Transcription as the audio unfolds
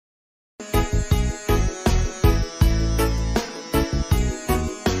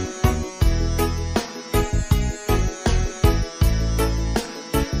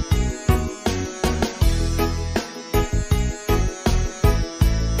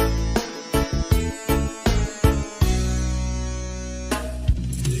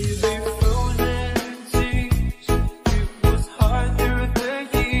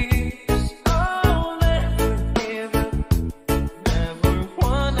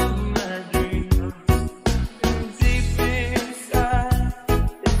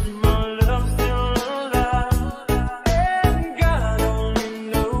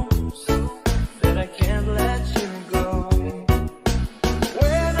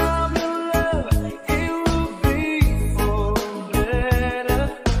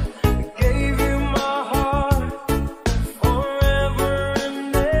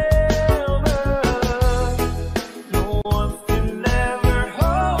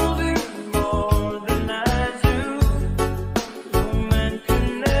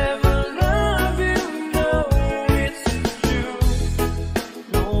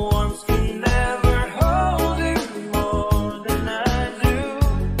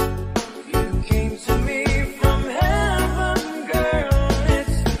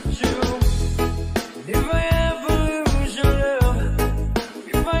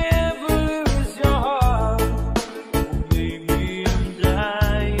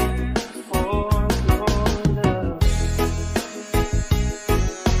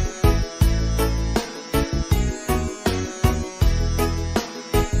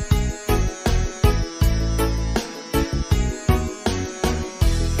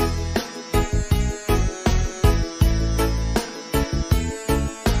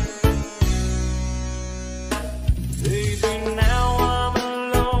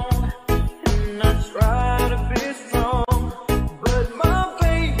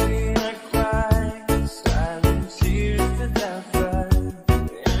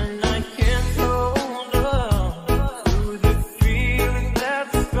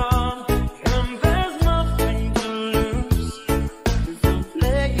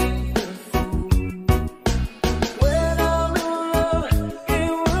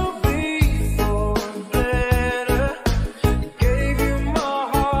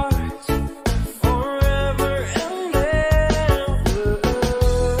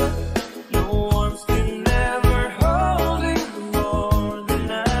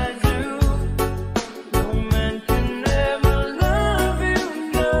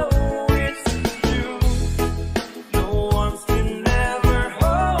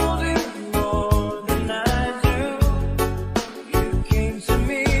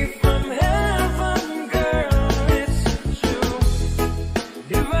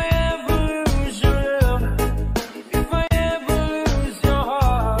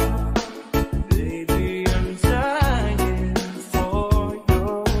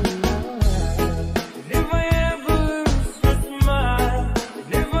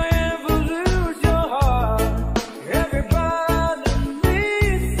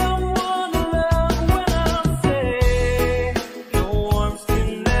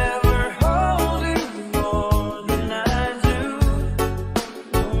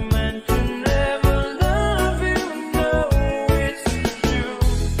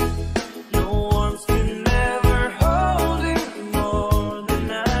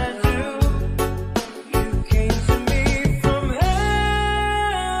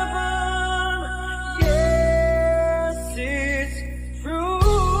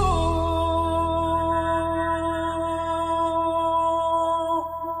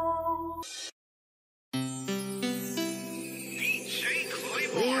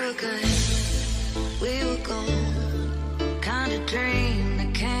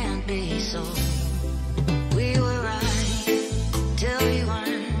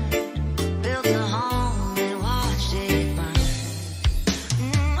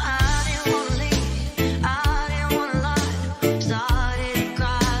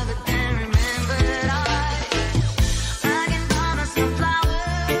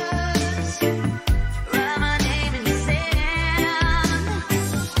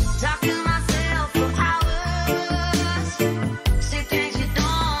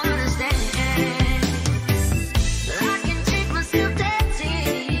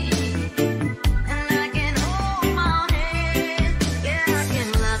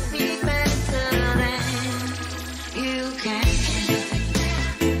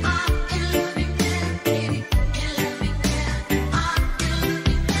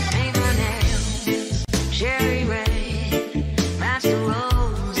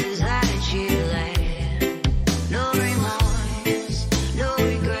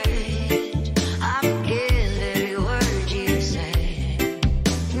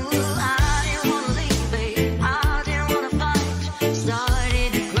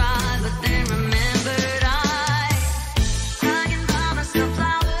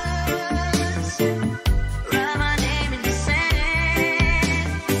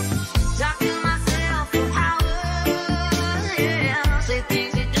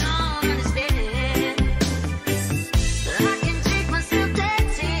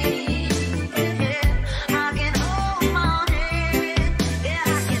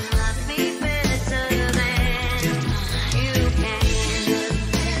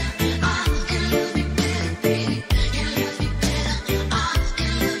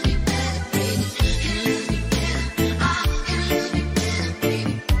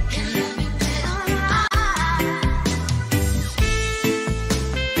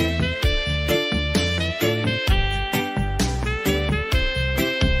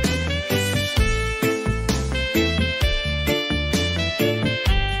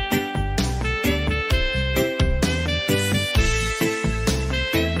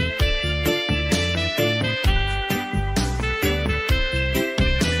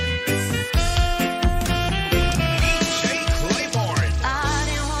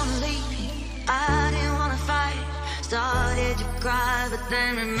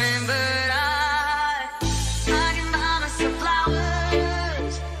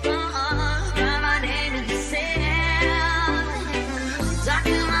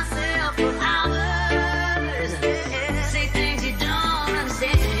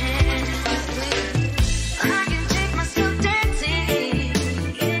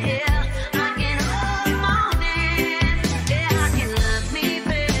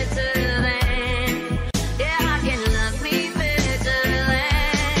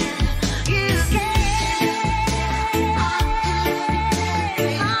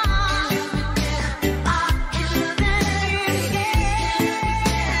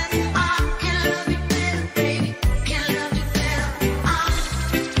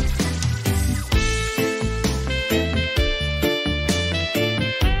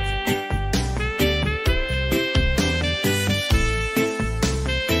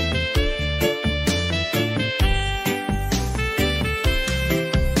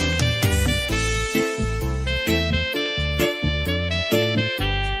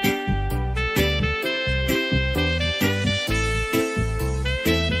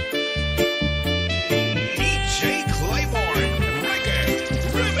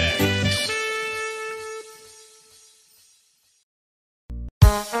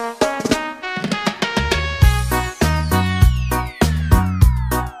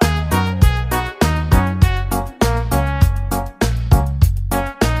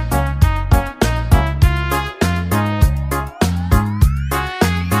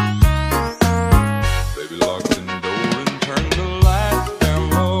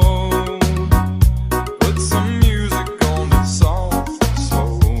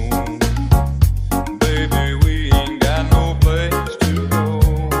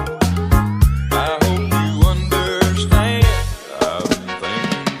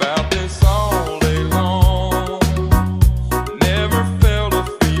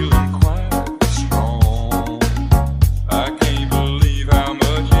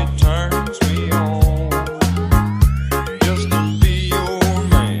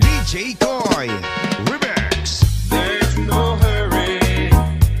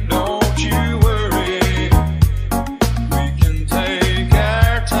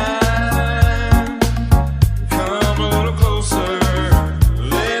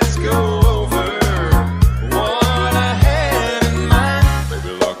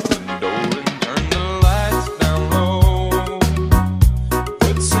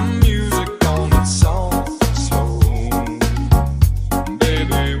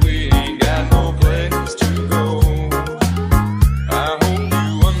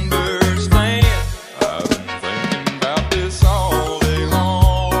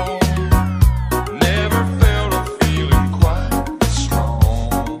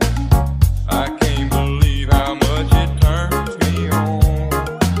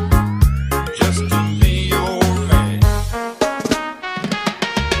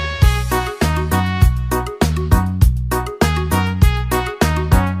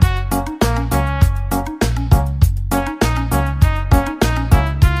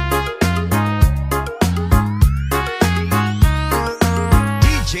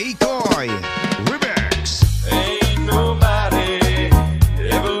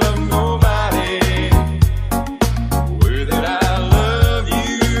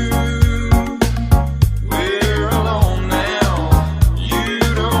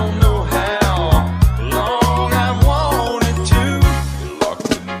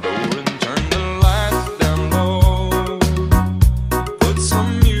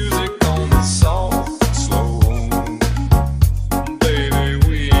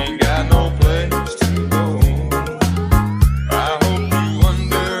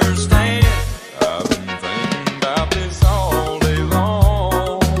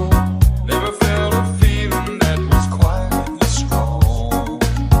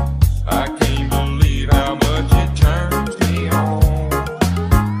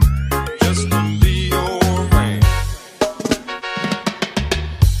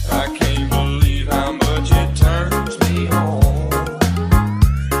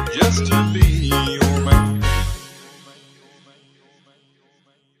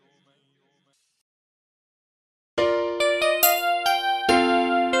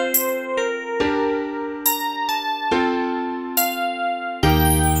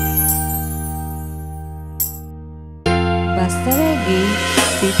Basta Reggae,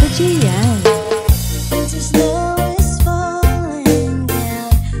 Tito Gian. Winter snow is falling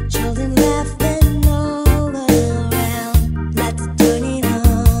down, children laughing all around. Let's turn it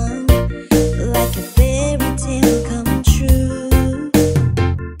on, like a fairy tale come true.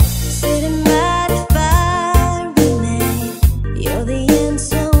 Sitting by the fire we made, you're the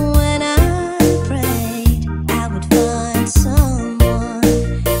answer when I prayed I would find someone,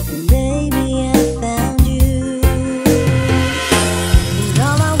 and baby I found you. And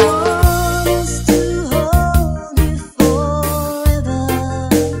all I want is to hold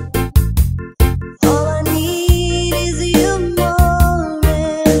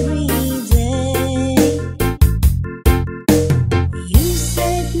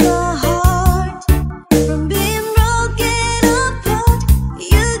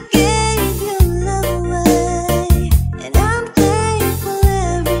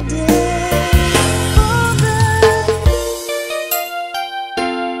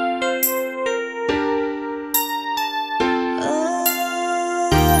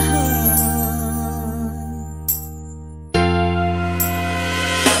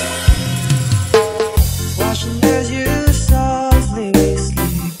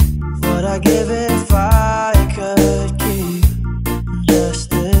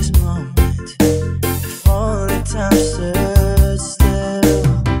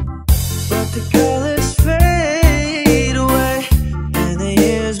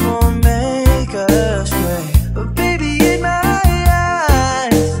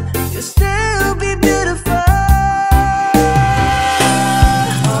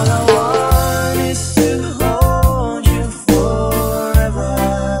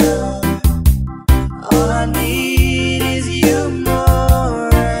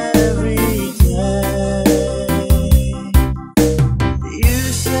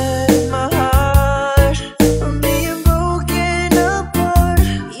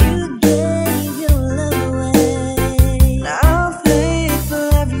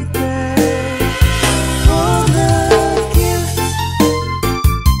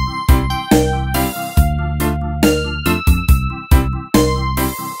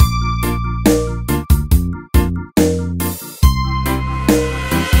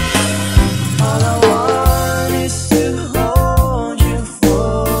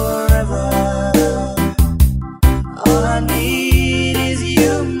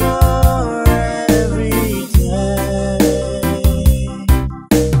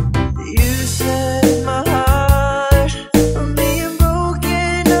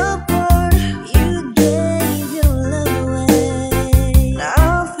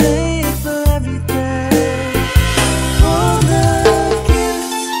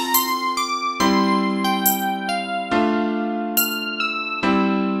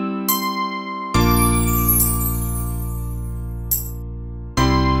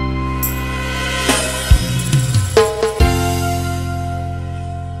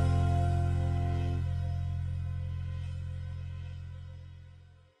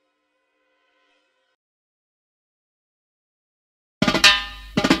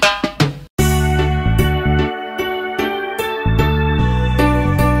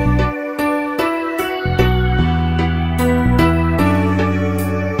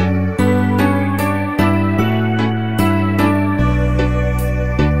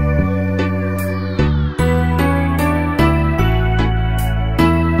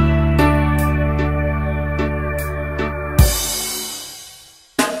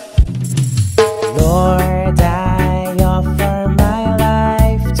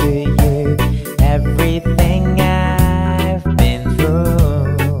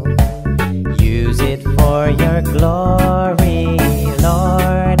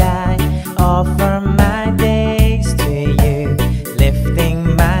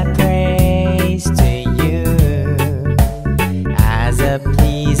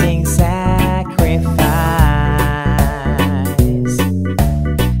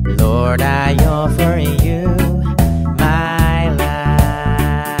I offer you my life.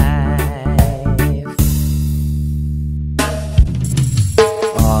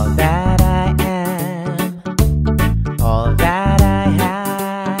 All that I am, all that I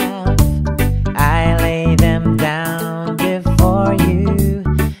have, I lay them down before you,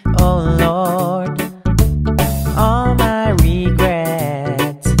 oh Lord. All my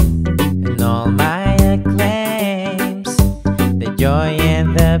regrets and all my acclaims, the joy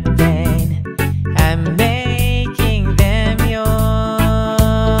and the pain, I'm making them yours.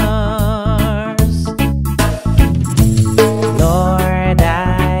 Lord,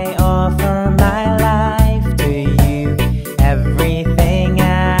 I offer my life to you, everything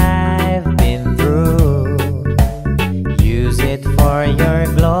I've been through. Use it for your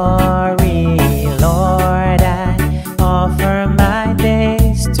glory, Lord. I offer my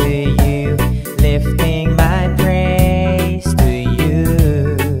days to you, lifting my praise to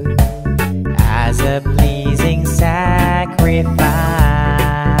you as a pleasing sacrifice.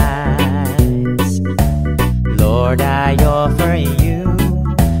 Lord, I offer you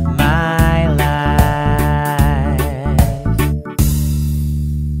my life.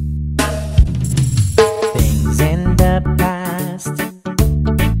 Things in the past,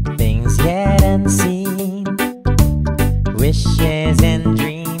 things yet unseen, wishes and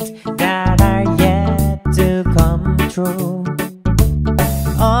dreams that are yet to come true.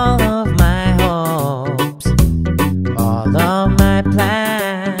 All of my hopes, all of my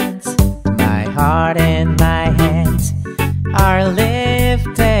plans, my heart and my hands are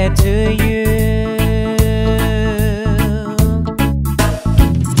lifted to you.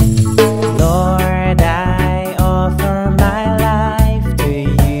 Lord, I offer my life to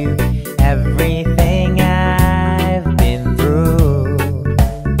you, everything I've been through.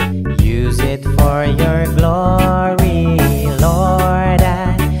 Use it for your glory, Lord.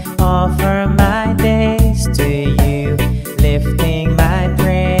 I offer my days to you, lifting my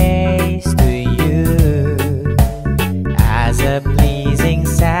praise to you as a pleasing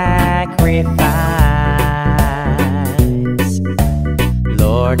sacrifice.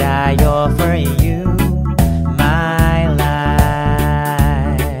 Lord, I offer you my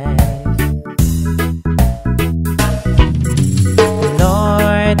life.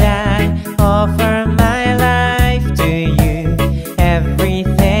 Lord, I offer my life to you,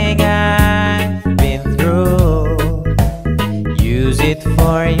 everything I've been through. Use it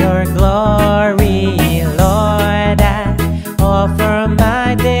for your glory, Lord. I offer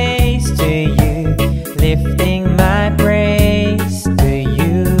my days to you, lifting my praise to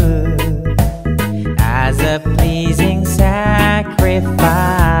you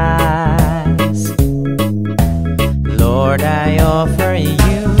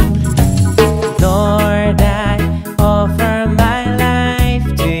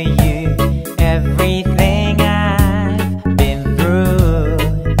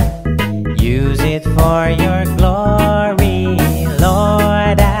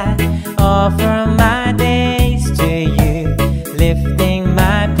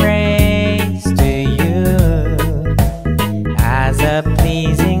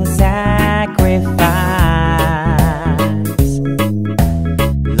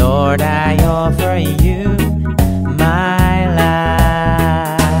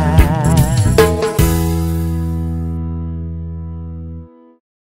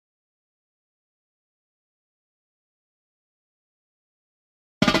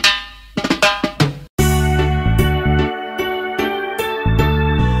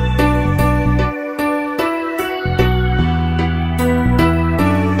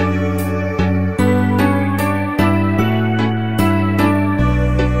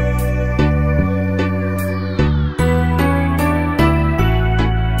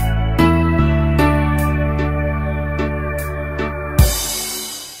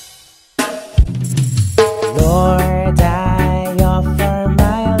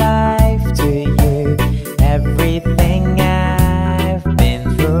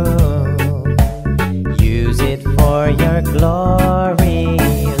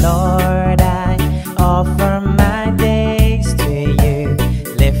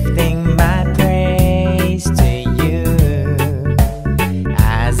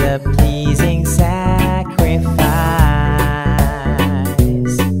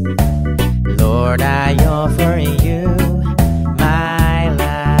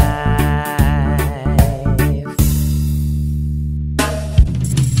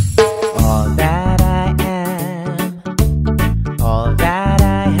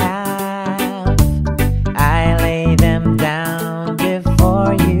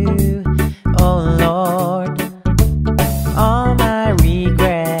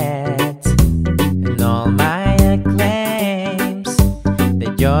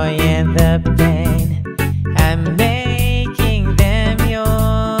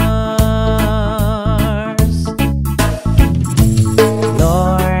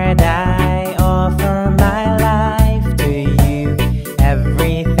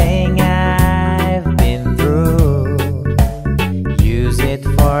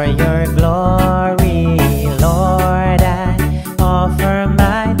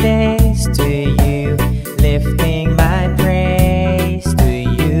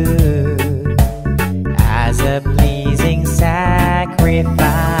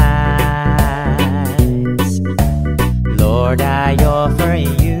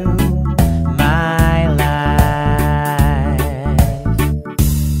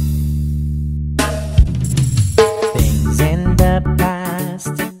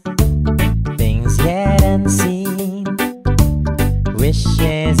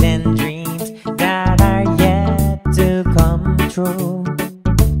wishes and dreams that are yet to come true.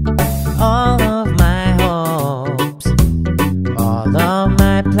 All of my hopes, all of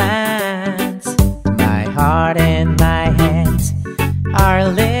my plans, my heart and my hands are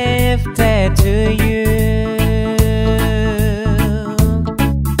lifted to you.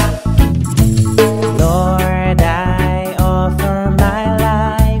 Lord, I offer my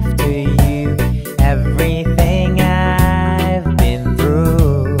life to you, everything I've been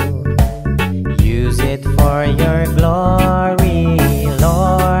through. Use it for your glory,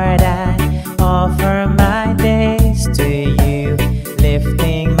 Lord. I offer my days to you,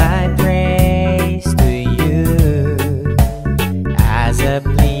 lifting my praise to you as a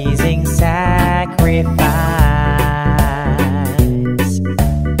pleasing sacrifice.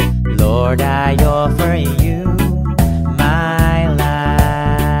 Lord, I offer you my life.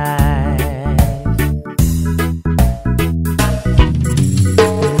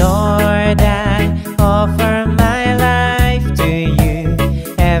 Lord, I offer my life to you,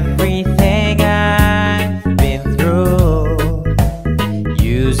 everything I've been through.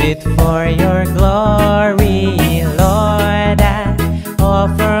 Use it for your glory, Lord. I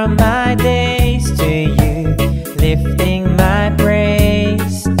offer my days to you, lifting my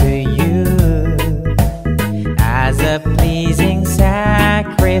praise to you as a pleasing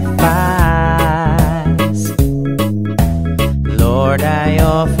sacrifice. Lord, I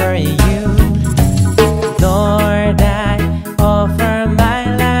offer you. Lord, I offer my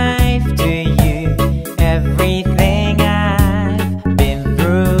life to you, everything I've been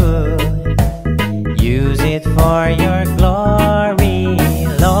through. Use it for your glory,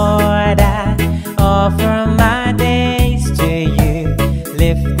 Lord. I offer my days to you,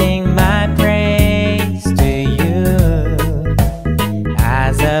 lifting my praise to you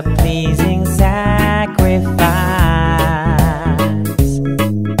as a pleasing sacrifice.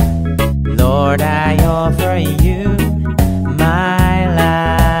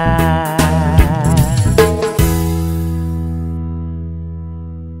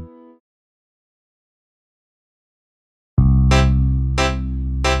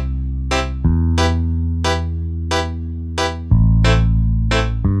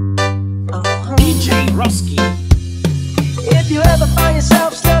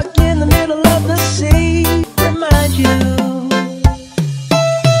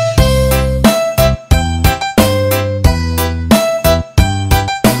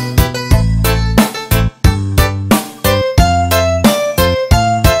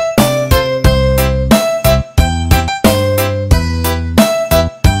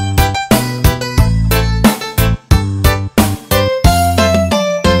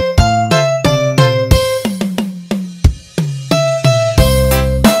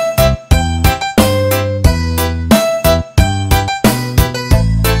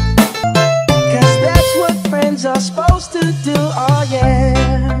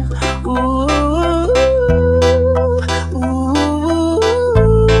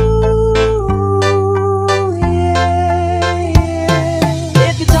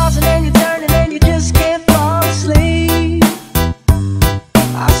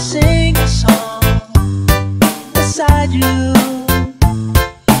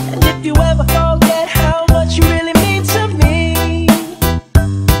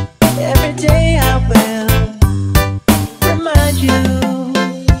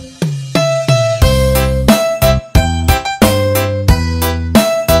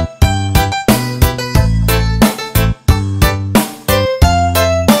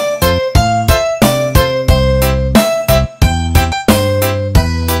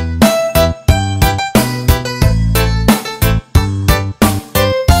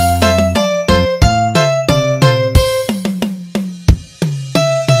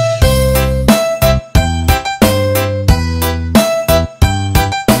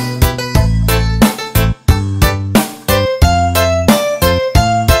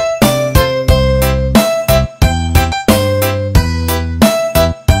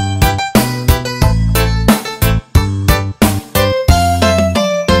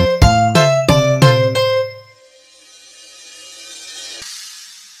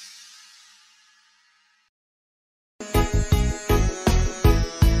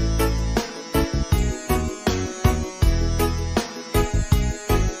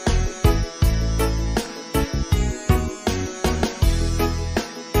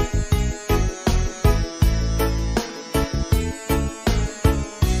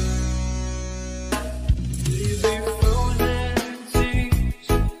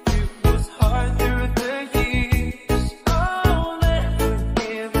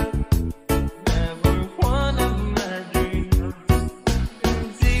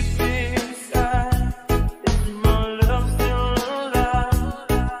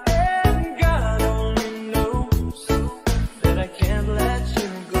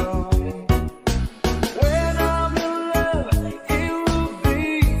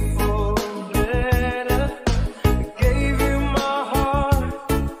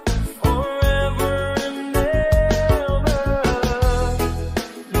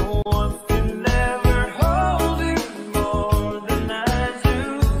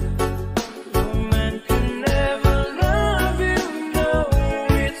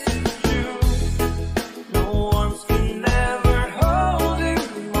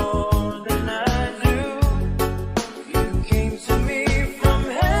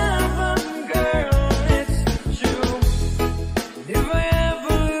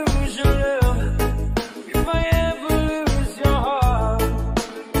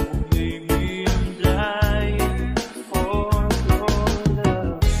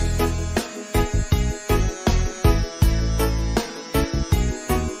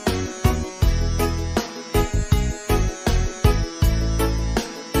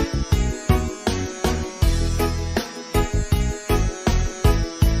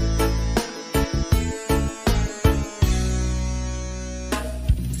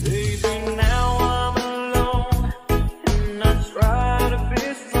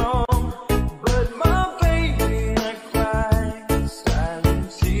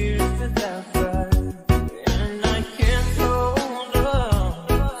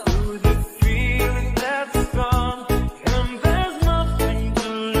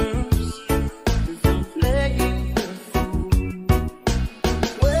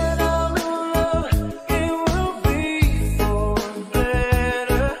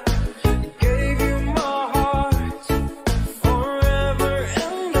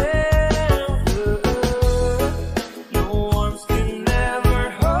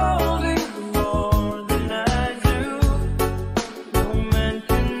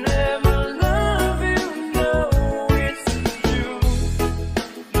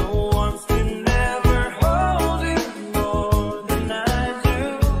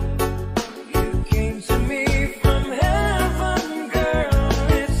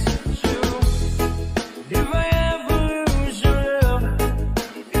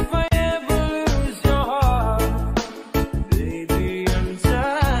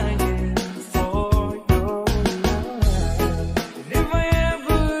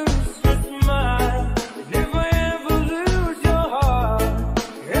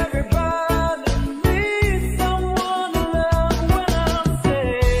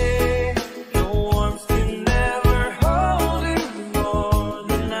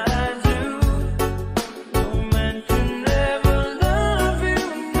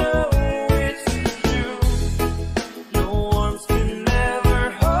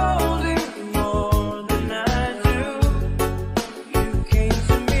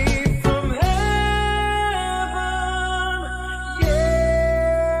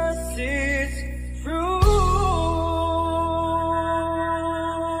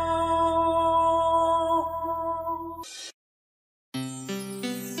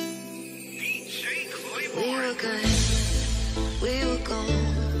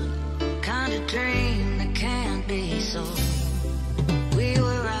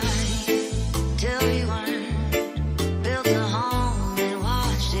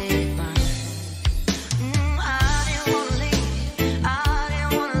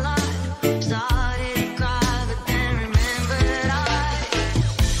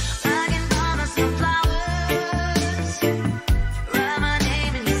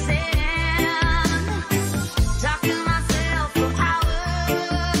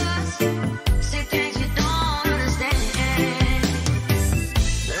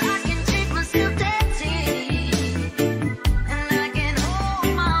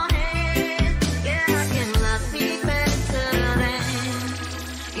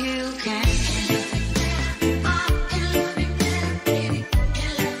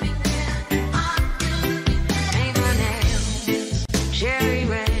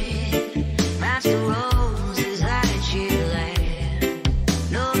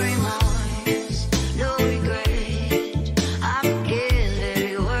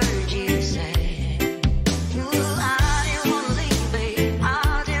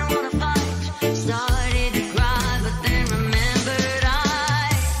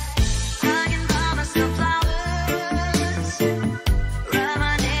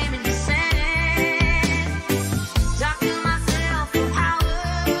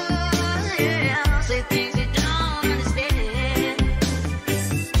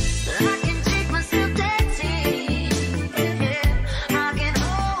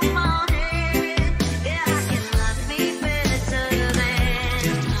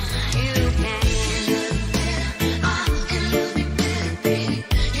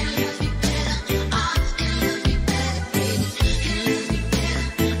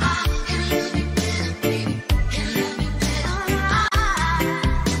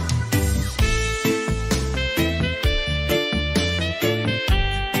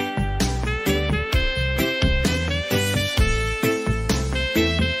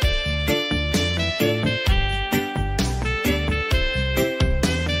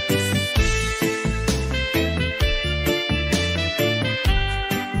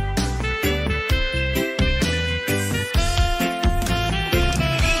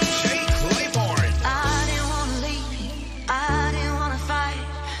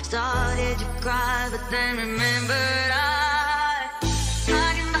 then remembered I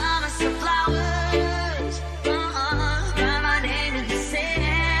can buy myself flowers, write my name in the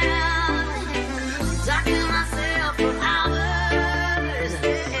sand, talk to myself for hours,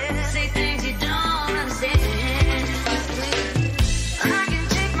 say things you don't understand. I can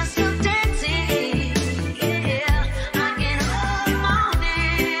take myself dancing, yeah, I can hold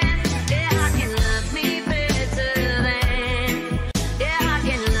morning, yeah, I can love me better than, yeah, I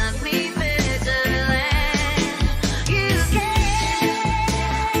can love me better than you can.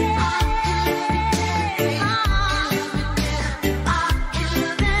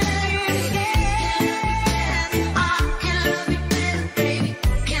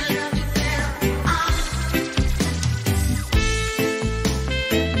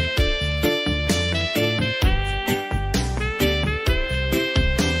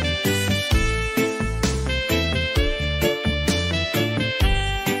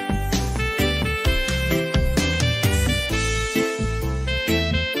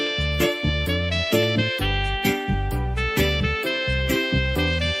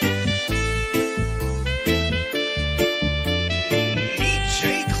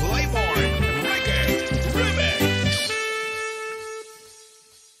 DJ Claiborne, Reggae Remix.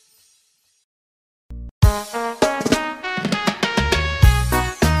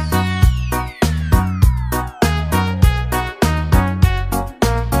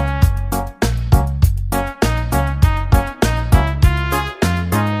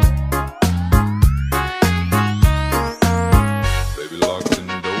 Baby, lock the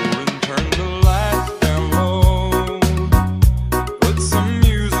door and turn the lights down low. Put some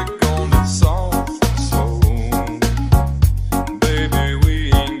music on that's soft and slow. Baby, we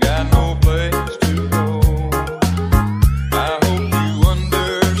ain't got no place to go. I hope you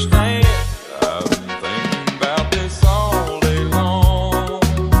understand. I've been thinking about this all day long.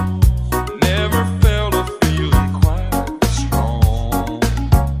 Never felt a feeling quite this strong.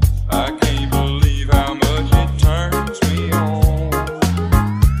 I can't believe how much it turns me on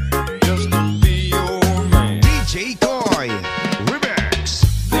just to be your man. DJ Goy Remix.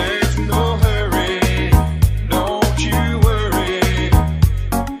 There's no hurry, don't you worry.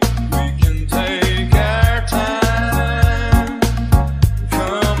 We can take our time.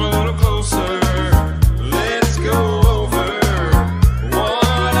 Come a little closer, let's go over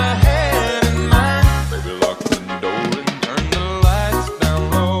what I had in mind. Baby, lock the door and turn the lights down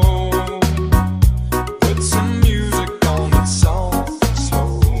low. Put some music on that's soft and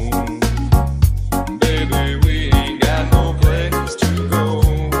slow. Baby, we ain't got no place to go.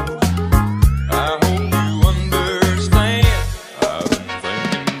 I hope you understand. I've been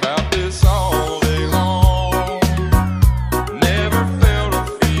thinking about this all day long. Never felt a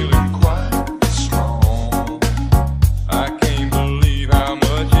feeling quite this strong. I can't believe how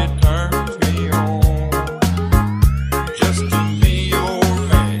much it turns me on just to be your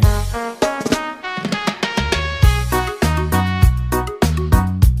man.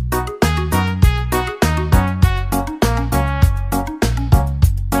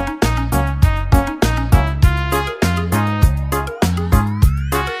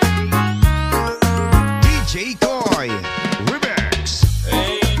 DJ Goy Remix.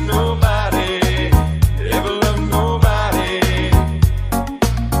 Ain't nobody ever loved nobody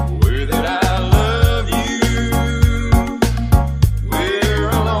where that I love you. We're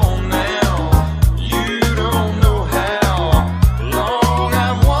alone now. You don't know how long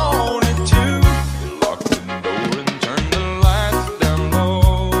I've wanted to. Lock the door and turn the lights down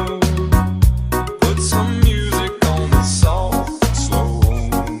low. Put some music on that's soft and slow.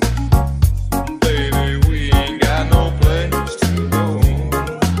 Baby, we ain't got no place to go.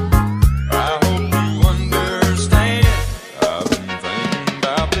 I hope you understand. I've been thinking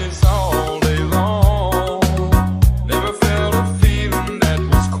about this all day long. Never felt a feeling that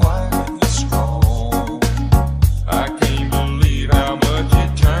was quite this strong. I can't believe how much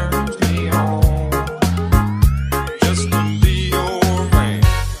it turns me on just to be your man.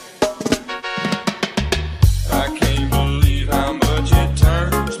 I can't believe how much it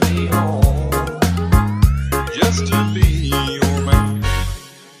turns me on just to be your man.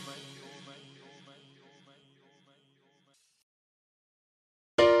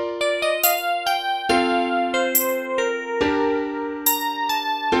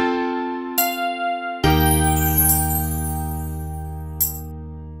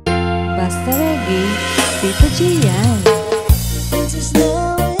 Basta Reggae, Tito Gian. Winter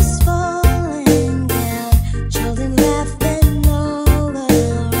snow is falling down, children laughing all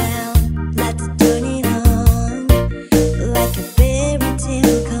around. Lights are turning on, like a fairy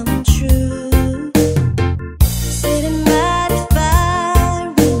tale come true. Sitting by the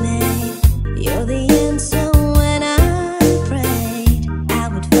fire, you're the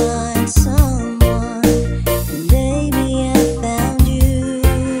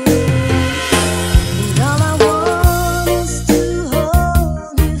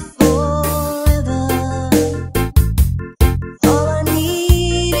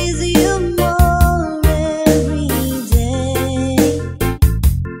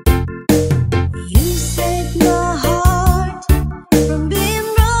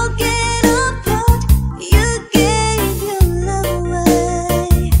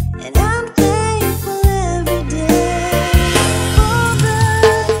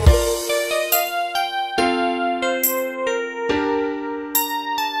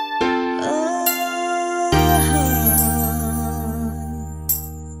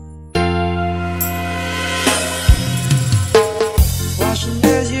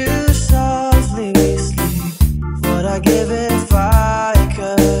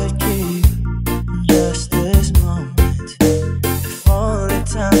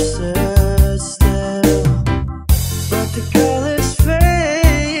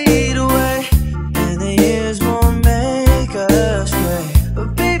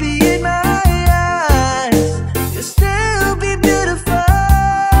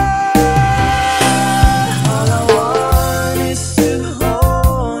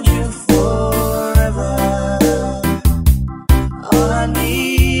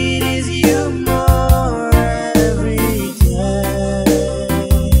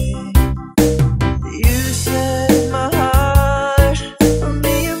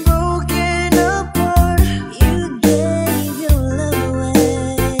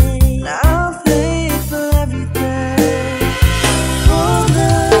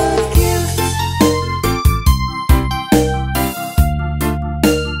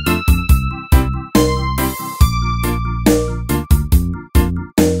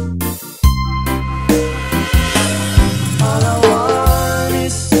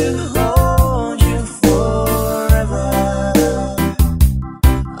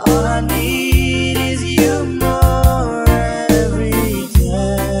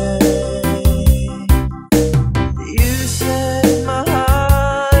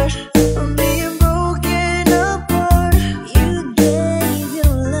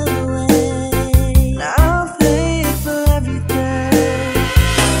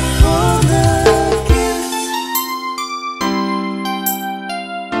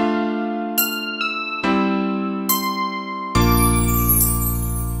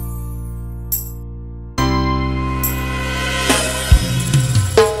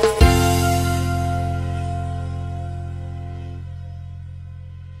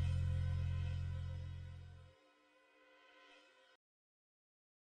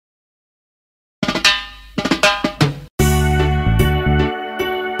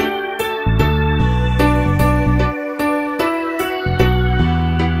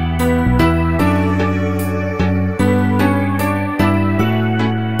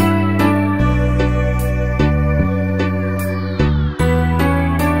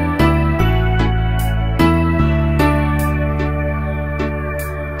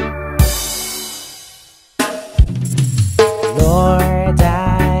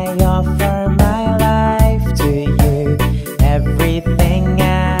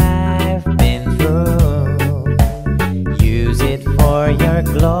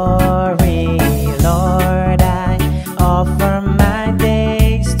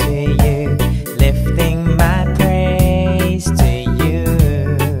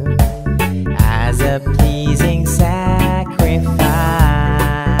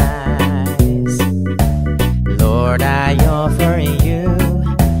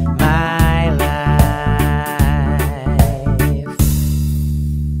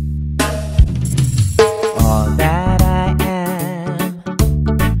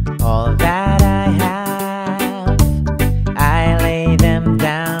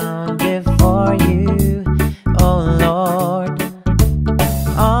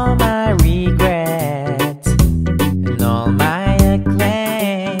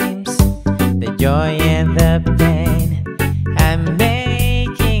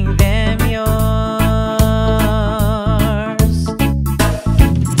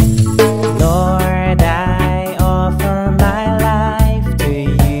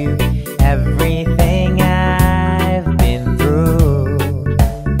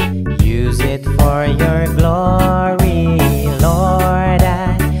your glory, Lord.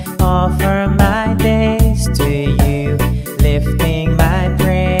 I offer my days to you, lifting my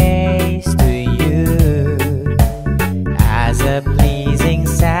praise to you as a pleasing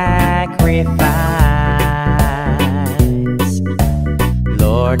sacrifice.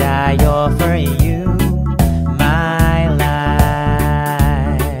 Lord, I offer you my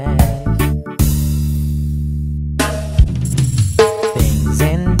life. Things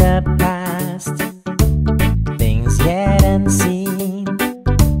in the past, things yet unseen,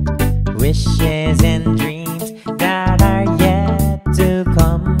 wishes and dreams that are yet to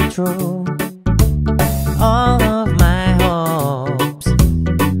come true. All of my hopes,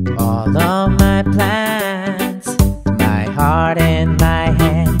 all of my plans, my heart and my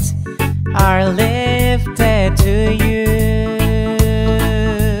hands are lifted to you.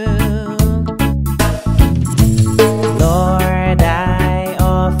 Lord, I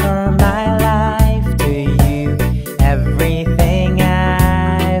offer my life to you, everything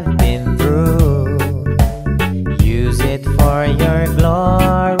I've been through. Use it for your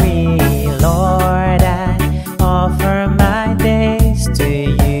glory, Lord. I offer my days to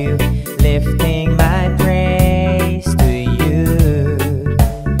you, lifting my praise to you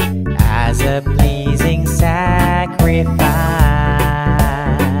as a pleasing sacrifice.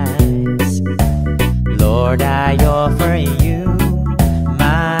 Lord, I offer you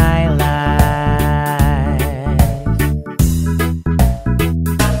my life.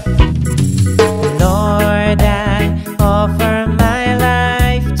 Lord, I offer my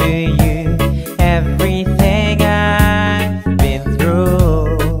life to you, everything I've been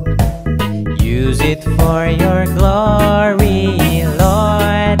through. Use it for your glory,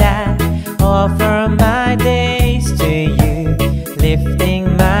 Lord. I offer my days to you,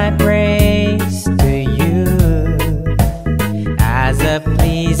 lifting my praise to you as a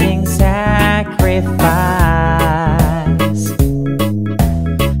pleasing sacrifice.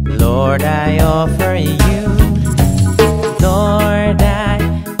 Lord, I offer you. Lord, I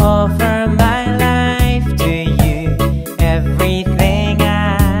offer my life to you, everything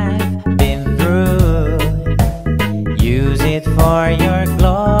I've been through. Use it for your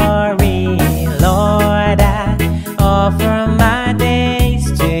glory, Lord. I offer my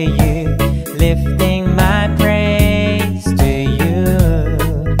days to you, lifting my praise to you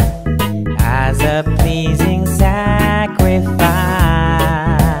as a pleasing sacrifice.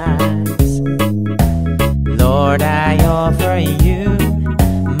 Lord, I offer you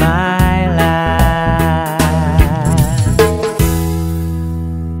my life.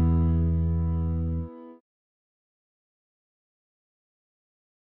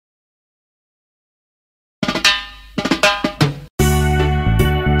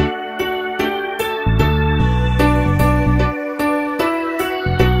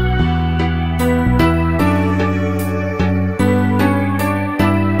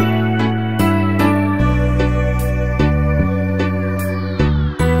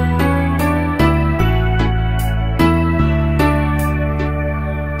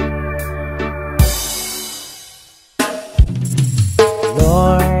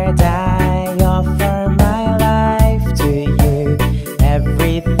 Lord, I offer my life to you,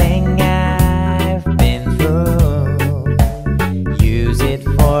 everything I've been through. Use it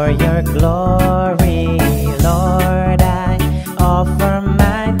for your glory, Lord. I offer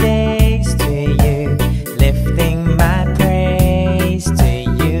my days to you, lifting my praise to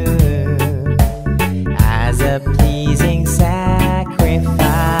you as a pleasing sacrifice.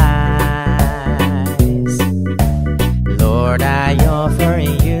 Lord, I offer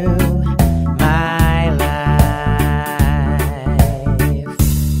you my life.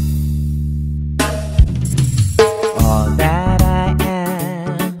 All that I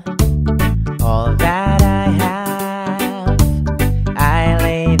am, all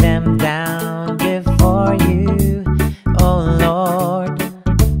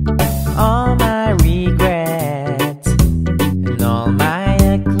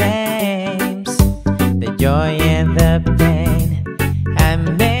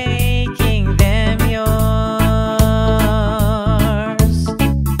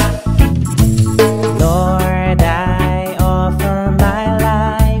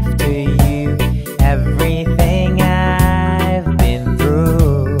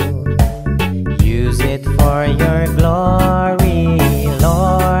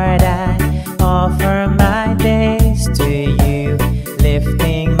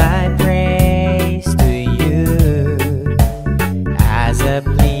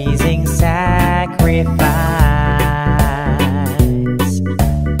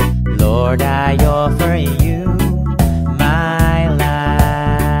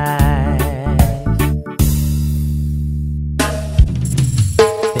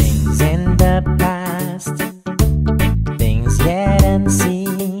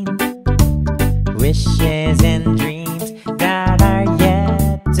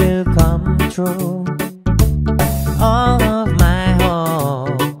true. All of my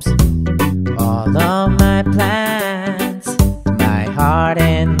hopes, all of my plans, my heart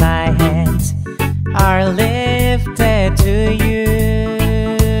and my hands are lifted to you.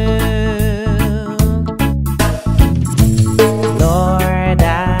 Lord,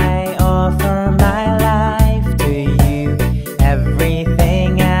 I offer my life to you,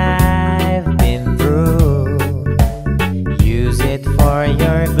 everything I've been through. Use it for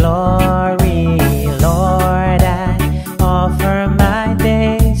your glory, Lord. I offer my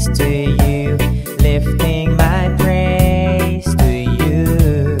days to you, lifting my praise to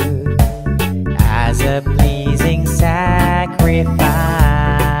you as a pleasing sacrifice.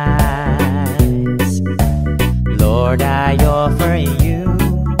 Lord, I offer you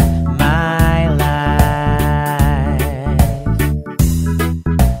my life.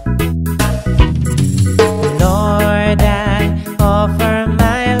 Lord, I offer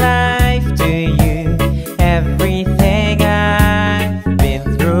my life to you, everything I've been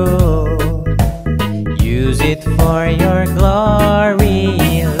through. Use it for your glory,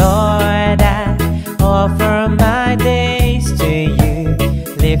 Lord. I offer my days to you,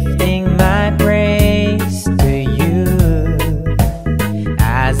 lifting my praise to you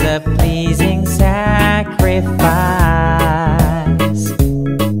as a pleasing sacrifice.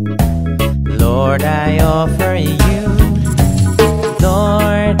 Lord, I offer you.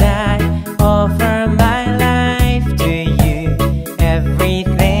 Lord, I offer my life to you,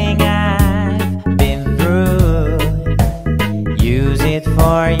 everything I've been through. Use it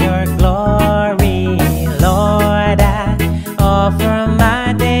for your glory, Lord. I offer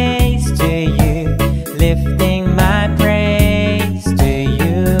my days to you, lifting my praise to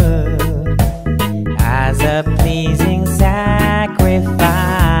you as a pleasing sacrifice.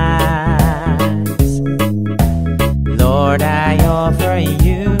 Lord, I offer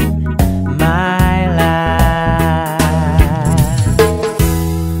you my life.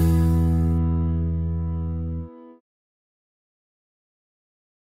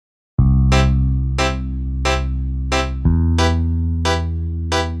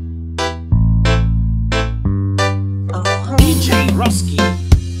 DJ Rusky.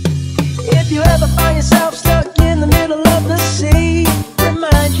 If you ever find yourself stuck in the middle of the sea,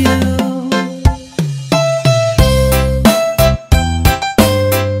 remind you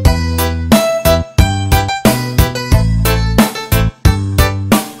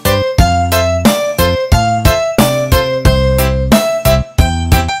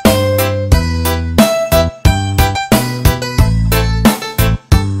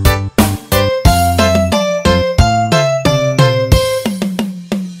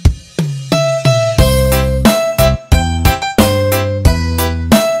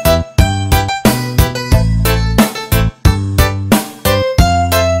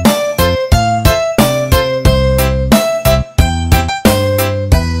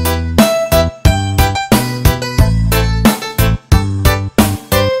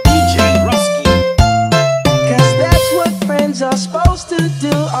are supposed to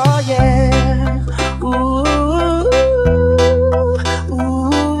do, oh yeah.